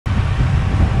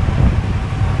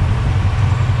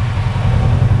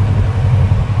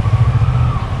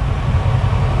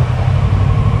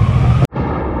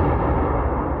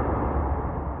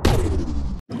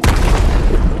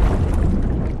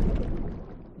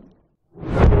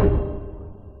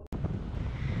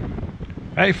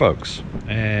Hey folks,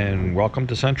 and welcome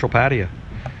to Central Pattaya.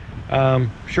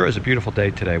 Sure is a beautiful day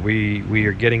today. We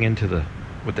are getting into the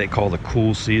what they call the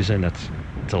cool season. It's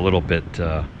a little bit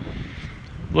of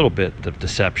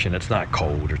deception. It's not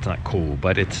cold, or it's not cool,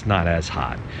 but it's not as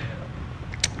hot.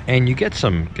 And you get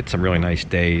some really nice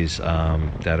days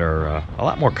that are a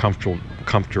lot more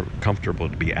comfortable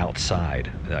to be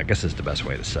outside. I guess is the best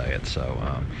way to say it.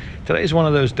 So today's one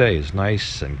of those days,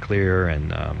 nice and clear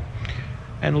and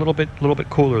a little bit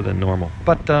cooler than normal.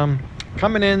 But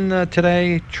coming in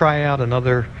today, try out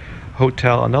another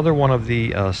hotel, another one of the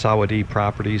Sawasdee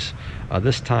properties.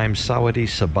 This time Sawasdee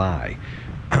Sabai.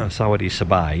 Sawasdee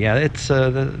Sabai. Yeah, it's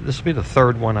this will be the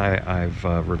third one I've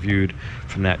reviewed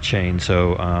from that chain.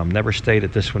 So never stayed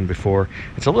at this one before.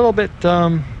 It's a little bit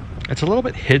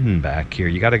hidden back here.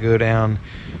 You got to go down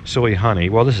Soi Honey.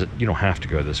 Well, you don't have to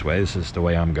go this way. This is the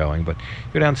way I'm going. But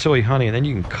go down Soi Honey, and then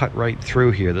you can cut right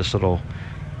through here. This little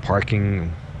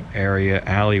parking area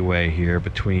alleyway here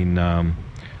between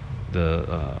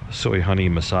the Soi Honey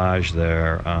massage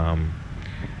there,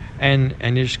 and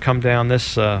you just come down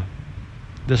this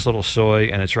little soy,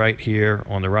 and it's right here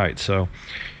on the right. So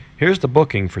here's the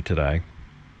booking for today.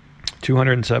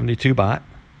 272 baht.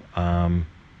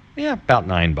 Yeah, about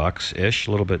 $9 ish,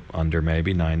 a little bit under,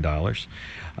 maybe $9.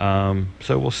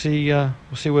 So we'll see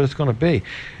what it's going to be.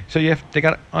 So they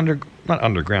got not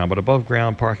underground, but above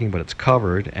ground parking, but it's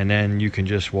covered, and then you can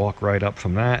just walk right up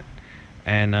from that.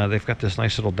 And they've got this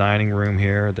nice little dining room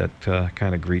here that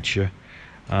kind of greets you,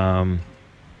 and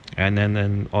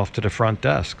then off to the front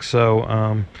desk.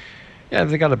 So yeah,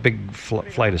 they got a big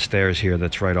flight of stairs here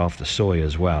that's right off the soy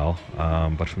as well.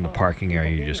 But from the parking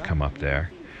area, you just come up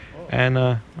there. And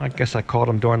I guess I caught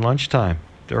them during lunchtime.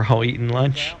 They're all eating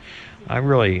lunch.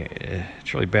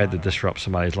 It's really bad to disrupt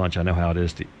somebody's lunch. I know how it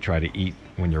is to try to eat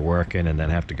when you're working and then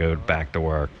have to go back to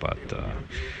work, but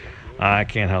I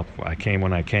can't help. I came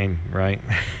when I came, right?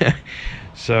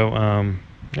 So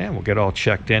yeah, we'll get all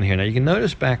checked in here. Now you can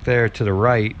notice back there to the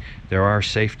right, there are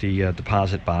safety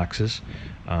deposit boxes.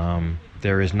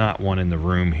 There is not one in the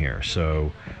room here,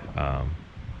 so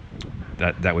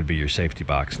that would be your safety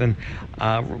box. Then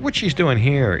what she's doing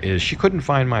here is she couldn't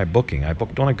find my booking. I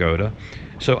booked on Agoda,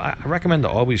 so I recommend to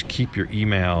always keep your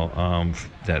email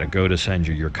that Agoda sends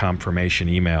you, your confirmation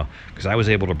email, because I was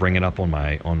able to bring it up on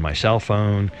my cell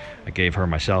phone. I gave her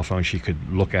my cell phone. She could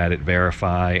look at it,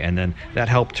 verify, and then that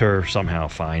helped her somehow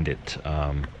find it.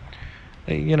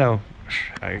 You know,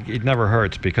 it never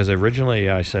hurts, because originally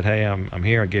I said, hey, I'm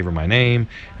here. I gave her my name,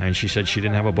 and she said she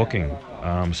didn't have a booking.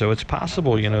 So it's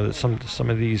possible, you know, that some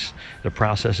of the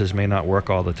processes may not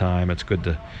work all the time. It's good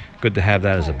to have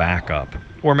that as a backup,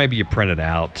 or maybe you print it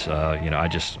out. You know, I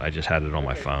just had it on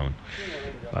my phone.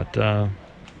 But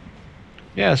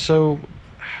yeah, so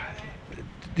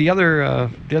the other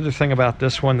thing about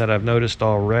this one that I've noticed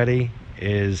already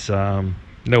is no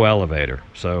elevator.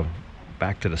 So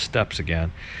back to the steps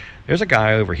again. There's a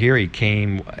guy over here. He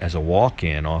came as a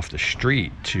walk-in off the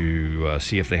street to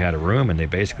see if they had a room, and they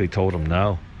basically told him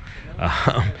no.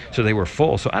 So they were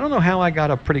full. So I don't know how I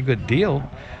got a pretty good deal.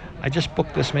 I just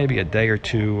booked this maybe a day or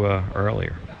two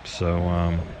earlier.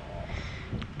 So,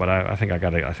 but I think I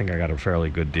got a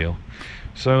fairly good deal.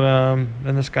 So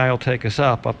then this guy will take us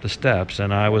up the steps,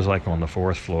 and I was like on the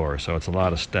 4th floor, so it's a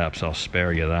lot of steps. I'll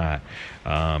spare you that.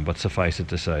 But suffice it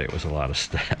to say, it was a lot of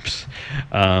steps.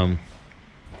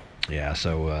 Yeah,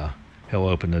 so he'll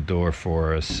open the door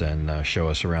for us and show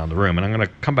us around the room. And I'm going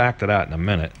to come back to that in a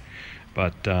minute.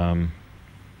 But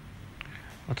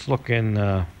let's look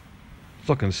and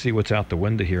see what's out the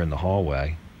window here in the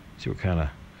hallway. See what kind of...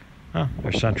 Oh,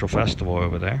 there's Central Festival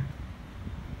over there.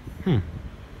 Yeah.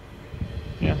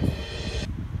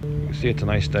 You can see it's a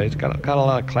nice day. It's got a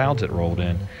lot of clouds that rolled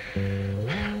in.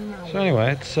 So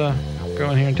anyway, let's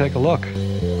go in here and take a look.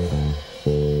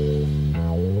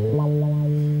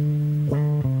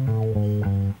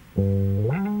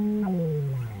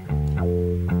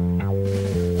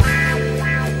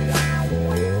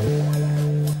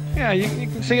 Yeah, you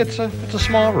can see it's a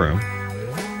small room,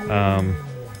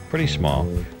 pretty small.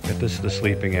 Got the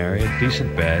sleeping area,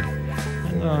 decent bed,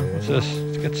 and what's this?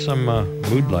 Let's get some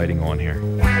mood lighting on here.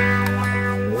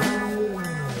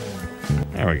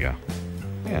 There we go.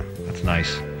 Yeah, that's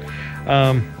nice.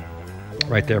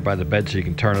 Right there by the bed, so you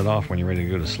can turn it off when you're ready to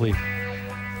go to sleep.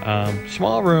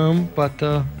 Small room, but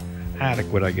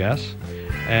adequate, I guess.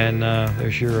 And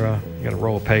there's your you got a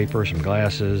roll of paper, some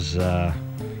glasses.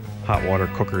 Hot water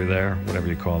cooker there, whatever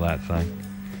you call that thing.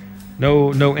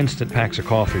 No instant packs of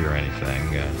coffee or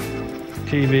anything.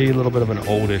 TV, a little bit of an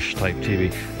oldish type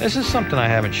TV. This is something I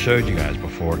haven't showed you guys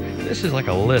before. This is like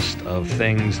a list of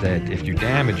things that if you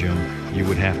damage them, you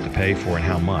would have to pay for and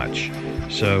how much.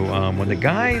 So when the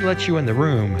guy lets you in the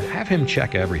room, have him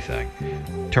check everything.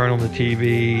 Turn on the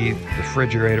TV, the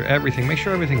refrigerator, everything. Make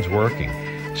sure everything's working.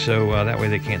 So that way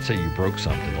they can't say you broke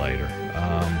something later.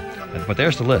 But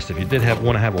there's the list. If you did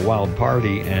want to have a wild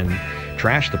party and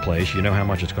trash the place, you know how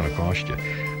much it's going to cost you,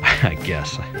 I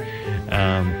guess.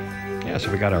 Yeah,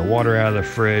 so we got our water out of the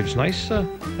fridge. Nice,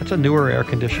 that's a newer air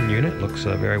conditioned unit. Looks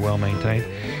very well maintained.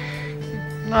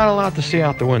 Not a lot to see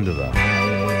out the window though.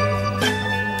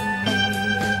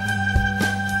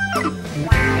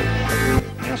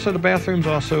 Yeah, so the bathroom's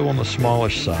also on the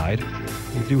smallish side.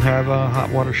 You do have a hot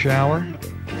water shower.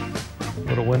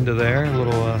 Little window there, a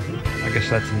little, I guess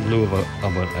that's in lieu of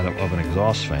an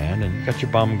exhaust fan. And you got your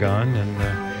bum gun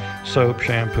and soap,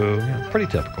 shampoo, pretty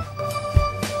typical.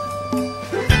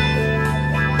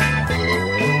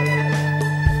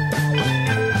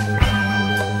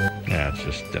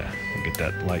 Just get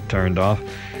that light turned off.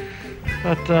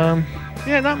 But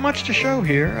yeah, not much to show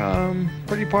here.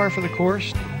 Pretty par for the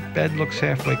course. Bed looks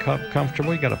halfway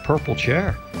comfortable. You got a purple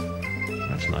chair.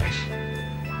 That's nice.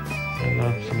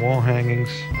 And some wall hangings.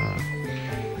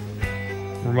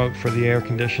 Remote for the air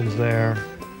conditions there.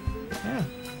 Yeah,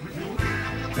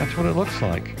 that's what it looks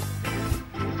like.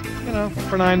 You know,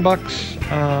 for $9,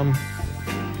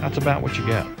 that's about what you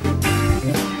get.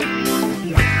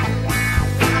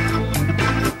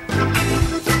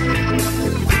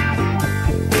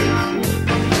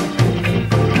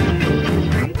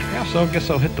 So I guess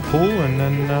I'll hit the pool and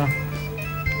then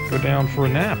go down for a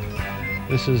nap.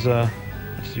 This is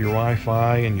your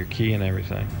Wi-Fi and your key and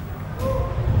everything.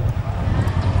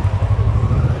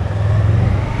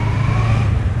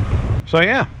 So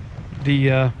yeah,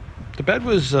 the bed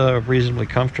was reasonably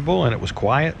comfortable and it was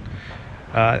quiet.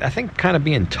 I think kind of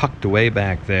being tucked away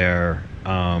back there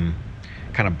kind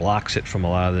of blocks it from a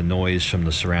lot of the noise from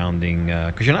the surrounding,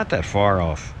 because you're not that far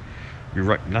off.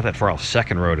 You're not that far off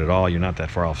Second Road at all. You're not that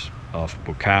far off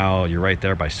Buakhao. You're right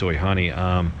there by Soi Honey.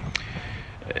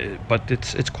 But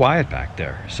it's quiet back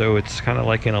there. So it's kind of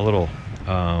like in a little,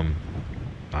 I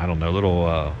don't know,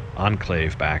 little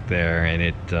enclave back there. And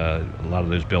a lot of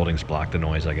those buildings block the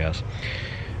noise, I guess.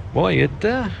 Boy,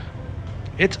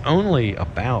 it's only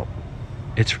about,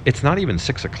 it's not even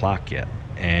 6 o'clock yet.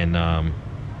 And,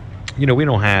 you know, we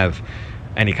don't have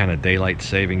any kind of daylight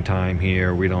saving time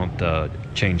here. We don't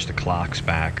change the clocks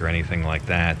back or anything like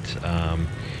that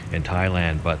in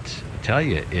Thailand. But I tell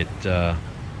you,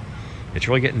 it's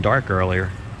really getting dark earlier.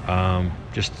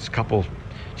 Just a couple.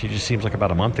 It just seems like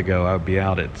about a month ago I would be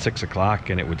out at 6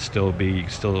 o'clock and it would still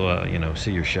you know,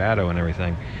 see your shadow and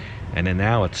everything. And then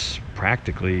now it's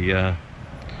practically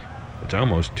it's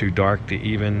almost too dark to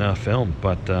even film.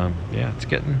 But yeah, it's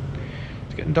getting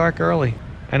dark early.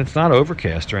 And it's not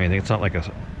overcast or anything. It's not like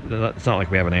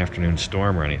we have an afternoon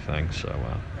storm or anything. So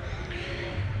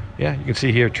yeah, you can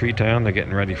see here Tree Town. They're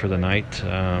getting ready for the night.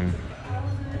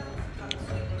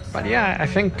 But yeah, I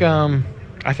think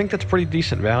that's pretty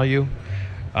decent value.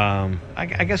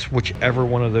 I guess whichever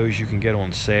one of those you can get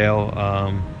on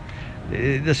sale.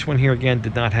 This one here again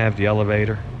did not have the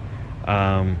elevator.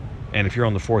 And if you're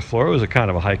on the 4th floor, it was a kind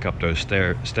of a hike up those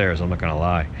stairs. I'm not going to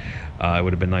lie. It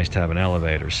would have been nice to have an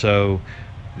elevator. So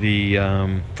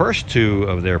the first two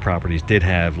of their properties did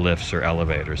have lifts or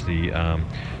elevators. The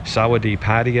Sawasdee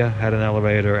Pattaya had an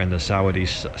elevator, and the Sawasdee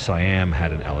Sabai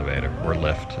had an elevator, or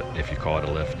lift, if you call it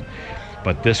a lift.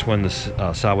 But this one, the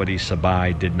Sawasdee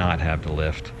Sabai, did not have the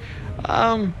lift.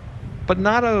 But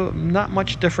not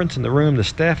much difference in the room. The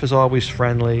staff is always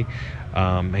friendly.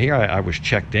 Here I was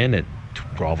checked in at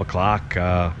 12 o'clock,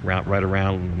 right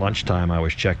around lunchtime. I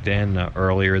was checked in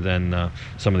earlier than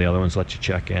some of the other ones let you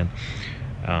check in.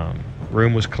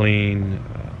 Room was clean,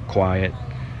 quiet.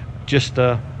 Just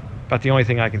about the only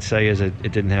thing I can say is it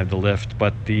didn't have the lift,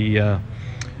 but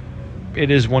it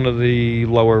is one of the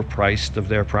lower priced of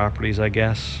their properties, I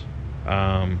guess.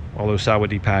 Although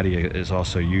Sawasdee Pattaya is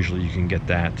also, usually you can get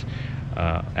that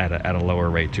at a lower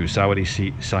rate too.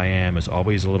 Sawasdee Sabai is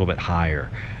always a little bit higher.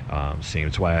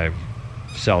 Seems why I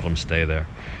seldom stay there.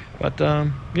 But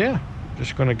yeah,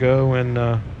 just gonna go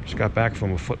and just got back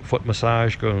from a foot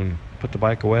massage. Go and put the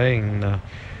bike away and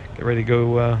get ready to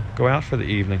go out for the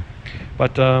evening.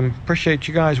 But appreciate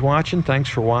you guys watching. Thanks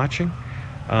for watching.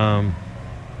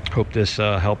 Hope this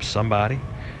helps somebody.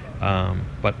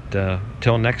 But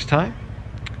till next time,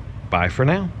 bye for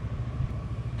now.